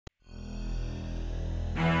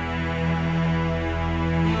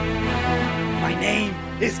name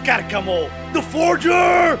is Karcamo, the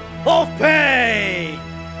forger of pain.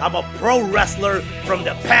 I'm a pro wrestler from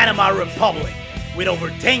the Panama Republic with over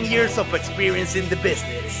 10 years of experience in the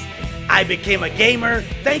business. I became a gamer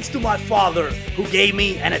thanks to my father, who gave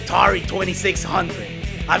me an Atari 2600.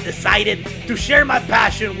 I've decided to share my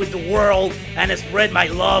passion with the world and spread my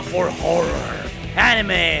love for horror, anime,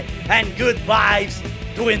 and good vibes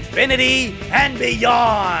to infinity and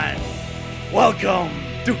beyond. Welcome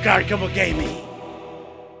to Karcamo Gaming.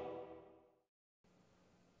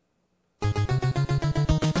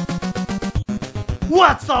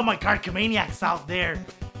 What's up, my Karcamaniacs out there?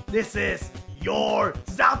 This is your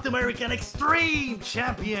South American Extreme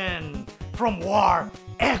Champion from War,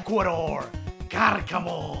 Ecuador,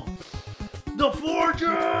 Karcamo, the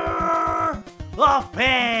Forger of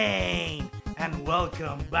Pain, and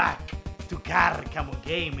welcome back to Karcamo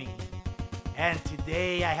Gaming. And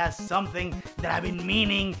today I have something that I've been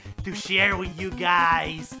meaning to share with you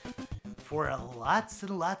guys for lots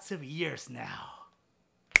and lots of years now.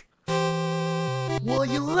 Well,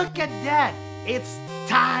 you look at that, it's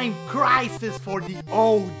Time Crisis for the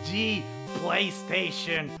OG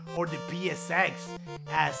PlayStation, or the PSX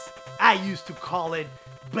as I used to call it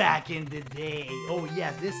back in the day. Oh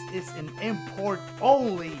yeah, this is an import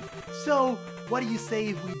only. So what do you say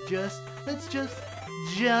if we let's just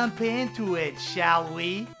jump into it, shall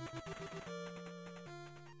we?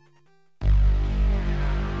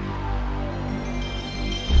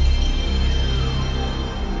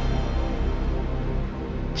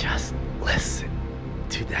 Just listen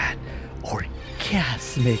to that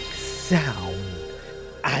orgasmic sound.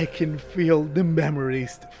 I can feel the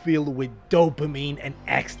memories filled with dopamine and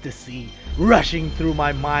ecstasy rushing through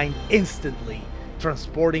my mind instantly,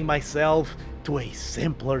 transporting myself to a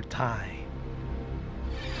simpler time.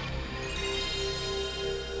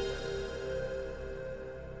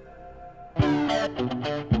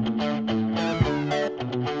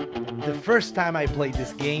 The first time I played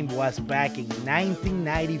this game was back in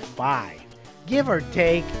 1995, give or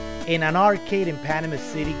take, in an arcade in Panama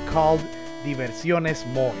City called Diversiones.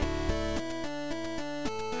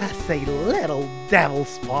 As a little devil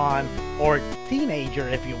spawn, or teenager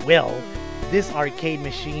if you will, this arcade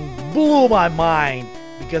machine blew my mind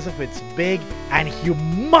because of its big and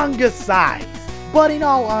humongous size. But in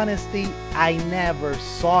all honesty, I never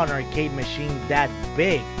saw an arcade machine that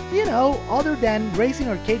big, you know, other than racing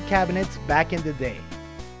arcade cabinets back in the day.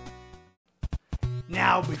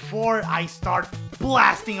 Now, before I start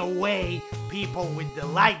blasting away people with the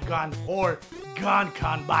light gun or gun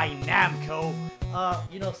by Namco,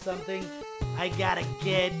 you know something? I gotta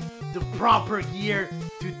get the proper gear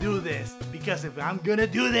to do this, because if I'm gonna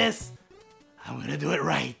do this, I'm gonna do it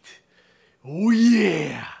right. Oh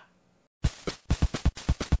yeah!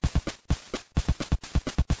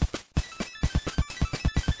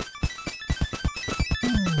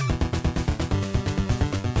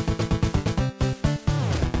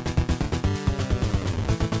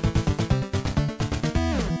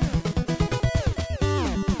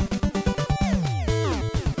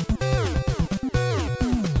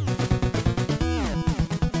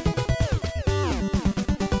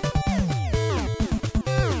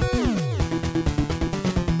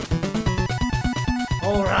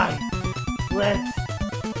 Alright, let's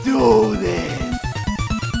do this!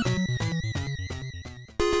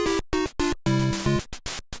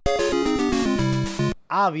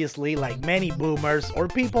 Obviously, like many boomers or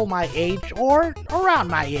people my age or around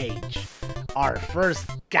my age, our first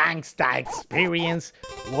gangsta experience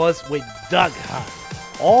was with Duck Hunt,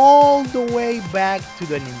 all the way back to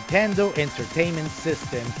the Nintendo Entertainment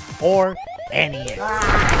System, or NES.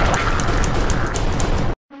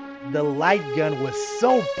 The light gun was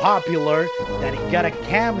so popular that it got a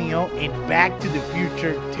cameo in Back to the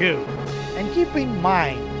Future 2. And keep in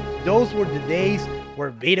mind, those were the days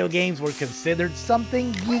where video games were considered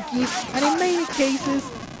something geeky and in many cases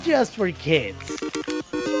just for kids.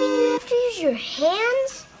 You mean you have to use your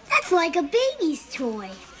hands? That's like a baby's toy.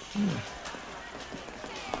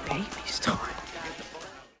 Baby's toy.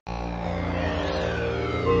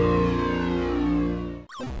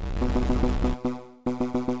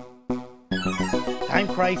 Time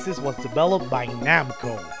Crisis was developed by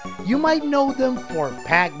Namco. You might know them for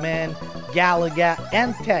Pac-Man, Galaga,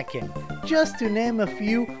 and Tekken, just to name a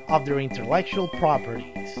few of their intellectual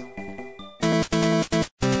properties.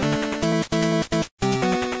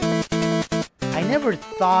 I never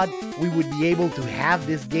thought we would be able to have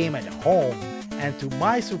this game at home, and to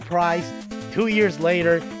my surprise, 2 years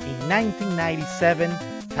later, in 1997,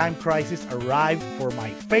 Time Crisis arrived for my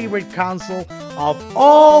favorite console of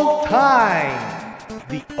all time,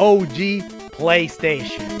 the OG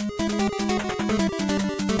PlayStation.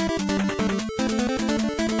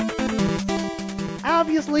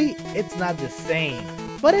 Obviously, it's not the same,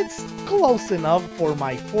 but it's close enough for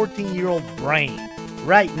my 14-year-old brain.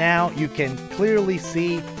 Right now, you can clearly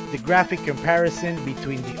see the graphic comparison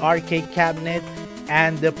between the arcade cabinet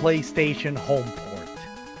and the PlayStation home port.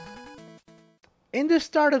 In the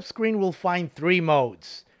startup screen, we'll find 3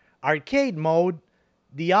 modes: arcade mode,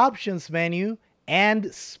 the options menu,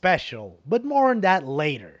 and special, but more on that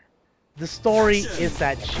later. The story is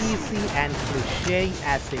as cheesy and cliche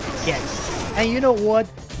as it gets, and you know what?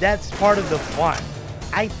 That's part of the fun.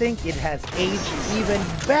 I think it has aged even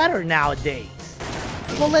better nowadays.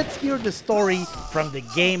 So let's hear the story from the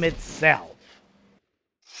game itself.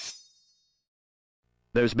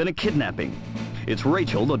 There's been a kidnapping. It's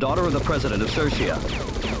Rachel, the daughter of the president of Circia.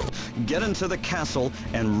 Get into the castle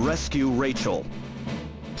and rescue Rachel.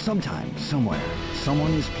 Sometime, somewhere,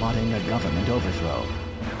 someone is plotting a government overthrow.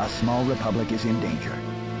 A small republic is in danger.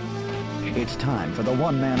 It's time for the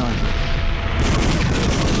one-man army.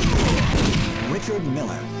 Richard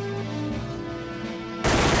Miller.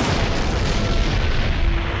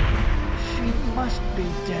 She must be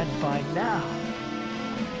dead by now.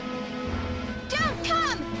 Don't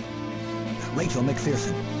come! Rachel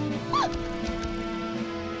McPherson.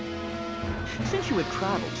 Since you have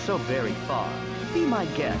traveled so very far, be my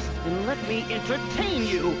guest and let me entertain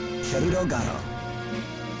you! Cheruto Gatto.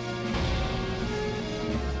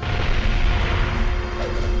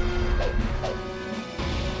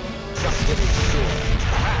 Justice is sure.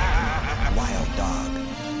 Wild Dog.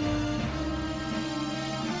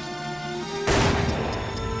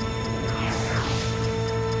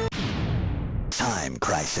 Time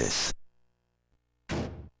Crisis.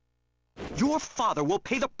 Your father will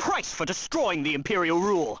pay the price for destroying the Imperial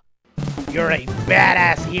rule! You're a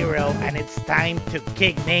badass hero and it's time to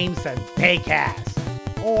kick names and take ass.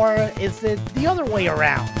 Or is it the other way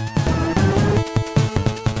around?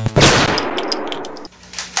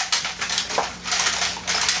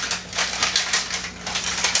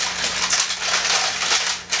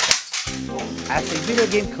 As a video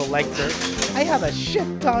game collector, I have a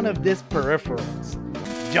shit ton of these peripherals.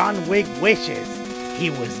 John Wick wishes he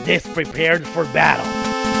was this prepared for battle.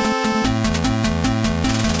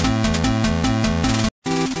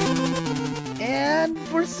 And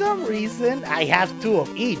for some reason, I have 2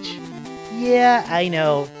 of each. Yeah, I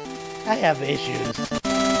know, I have issues.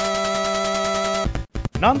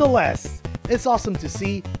 Nonetheless, it's awesome to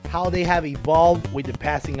see how they have evolved with the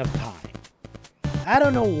passing of time. I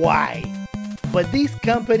don't know why, but these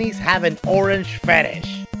companies have an orange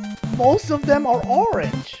fetish. Most of them are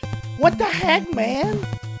orange. What the heck, man?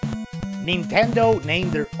 Nintendo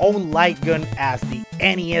named their own light gun as the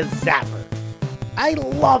NES Zapper. I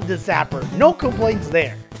love the Zapper, no complaints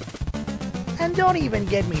there. And don't even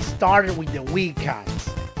get me started with the Wii cons,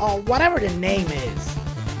 or whatever the name is.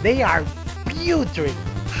 They are putrid,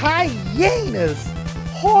 hyenas,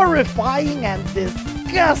 horrifying and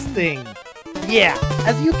disgusting. Yeah,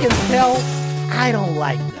 as you can tell, I don't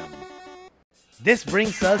like them. This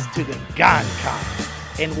brings us to the gun con,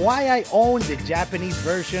 and why I own the Japanese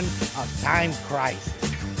version of Time Crisis.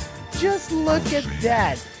 Just look at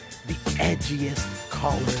that, the edgiest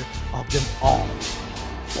color of them all,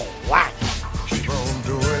 black. Keep on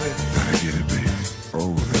doing it, gotta get it, baby.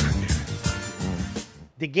 Oh, gotta get it.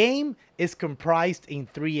 The game is comprised in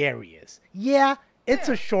 3 areas. Yeah, it's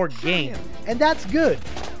a short game, and that's good.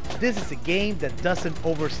 This is a game that doesn't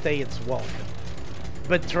overstay its welcome.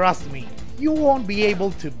 But trust me, you won't be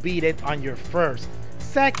able to beat it on your first,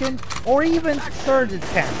 second, or even third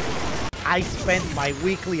attempt. I spent my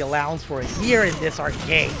weekly allowance for a year in this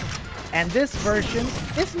arcade, and this version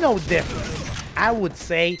is no different. I would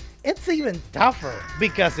say it's even tougher,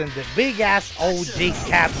 because in the big-ass OG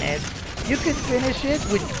cabinet, you could finish it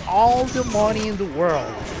with all the money in the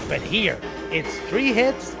world. But here, it's 3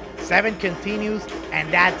 hits, 7 continues,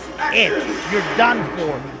 and that's it. You're done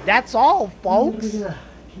for. That's all, folks.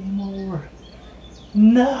 Game over.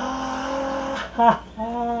 No.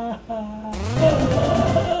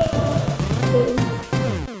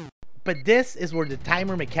 But this is where the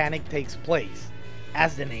timer mechanic takes place.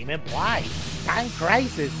 As the name implies, Time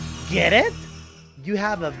Crisis. Get it? You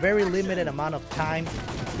have a very limited amount of time to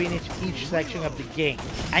finish each section of the game,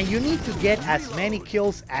 and you need to get as many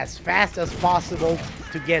kills as fast as possible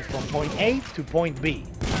to get from point A to point B.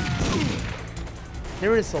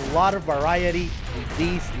 There is a lot of variety with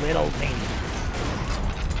these little maniacs.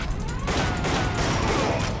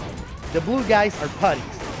 The blue guys are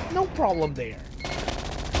putties, no problem there.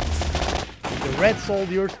 The red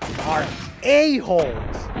soldiers are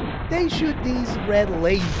a-holes. They shoot these red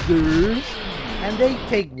lasers, and they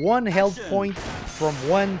take 1 health point from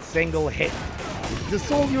 1 single hit. The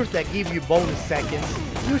soldiers that give you bonus seconds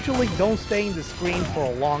usually don't stay in the screen for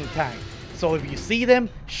a long time. So if you see them,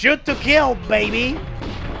 shoot to kill, baby!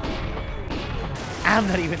 I'm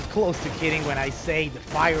not even close to kidding when I say the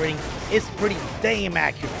firing is pretty damn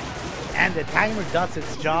accurate. And the timer does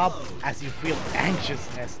its job as you feel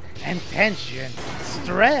anxiousness and tension,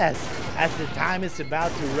 stress, as the time is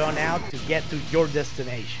about to run out to get to your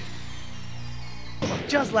destination.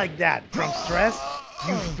 Just like that, from stress,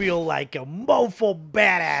 you feel like a mofo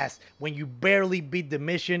badass when you barely beat the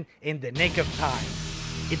mission in the nick of time.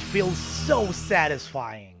 It feels so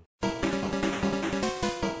satisfying.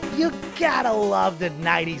 You gotta love the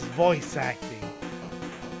 90s voice acting.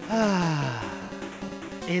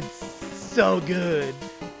 It's so good.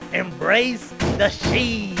 Embrace the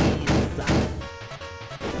cheese.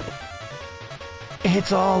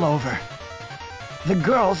 It's all over. The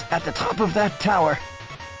girl's at the top of that tower.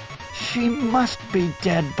 She must be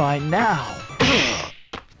dead by now.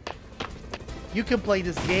 You can play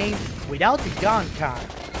this game without the gun con,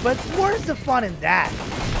 but where's the fun in that?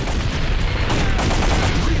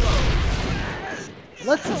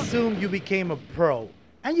 Let's assume you became a pro,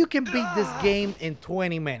 and you can beat this game in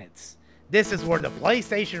 20 minutes. This is where the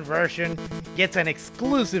PlayStation version gets an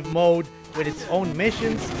exclusive mode with its own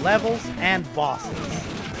missions, levels, and bosses.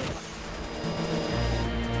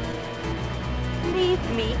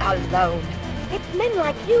 Leave me alone. It's men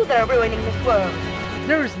like you that are ruining this world.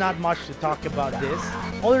 There is not much to talk about this,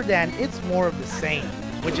 other than it's more of the same,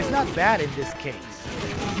 which is not bad in this case.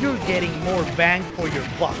 You're getting more bang for your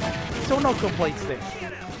buck, so no complaints there.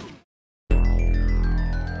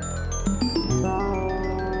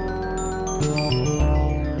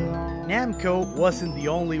 Namco wasn't the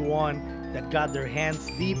only one that got their hands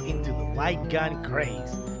deep into the light gun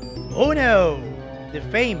craze. Oh no! The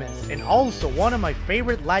famous and also one of my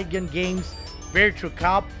favorite light gun games,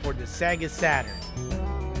 Virtua for the Sega Saturn.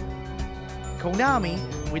 Konami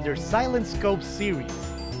with their Silent Scope series.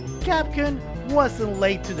 Capcom wasn't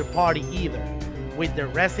late to the party either, with their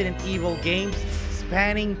Resident Evil games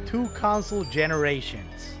spanning 2 console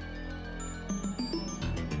generations.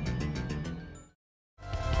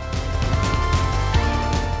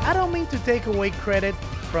 I don't mean to take away credit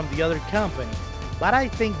from the other companies, but I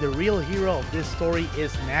think the real hero of this story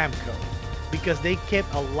is Namco, because they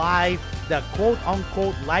kept alive the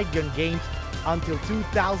quote-unquote light gun games until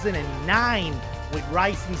 2009 with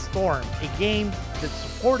Rising Storm, a game that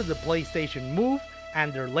supported the PlayStation Move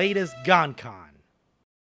and their latest GunCon.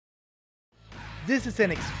 This is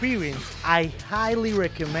an experience I highly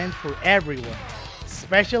recommend for everyone,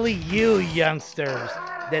 especially you youngsters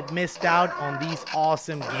that missed out on these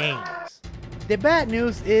awesome games. The bad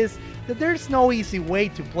news is that there's no easy way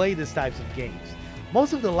to play these types of games.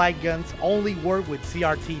 Most of the light guns only work with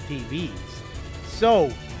CRT TVs.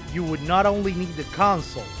 So, you would not only need the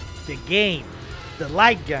console, the game, the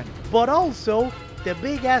light gun, but also the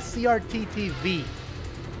big ass CRT TV.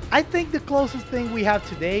 I think the closest thing we have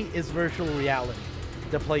today is virtual reality.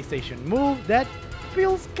 The PlayStation Move that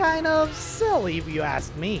feels kind of silly if you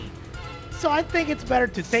ask me. So I think it's better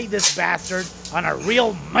to take this bastard on a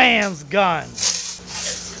real man's gun.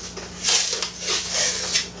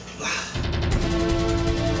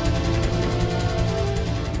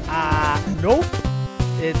 Nope,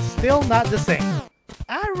 it's still not the same.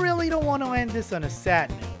 I really don't want to end this on a sad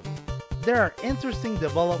note. There are interesting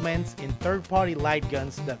developments in third-party light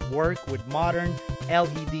guns that work with modern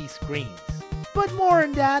LED screens. But more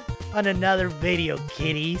on that on another video,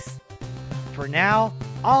 kiddies. For now,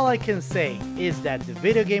 all I can say is that the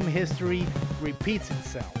video game history repeats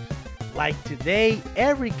itself. Like today,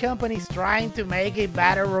 every company's trying to make a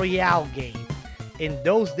battle royale game. In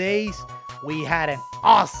those days, we had an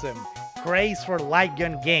awesome craze for light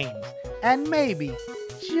gun games, and maybe,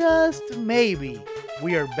 just maybe,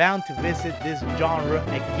 we are bound to visit this genre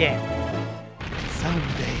again.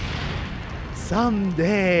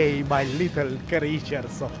 Someday, my little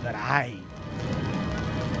creatures of the night.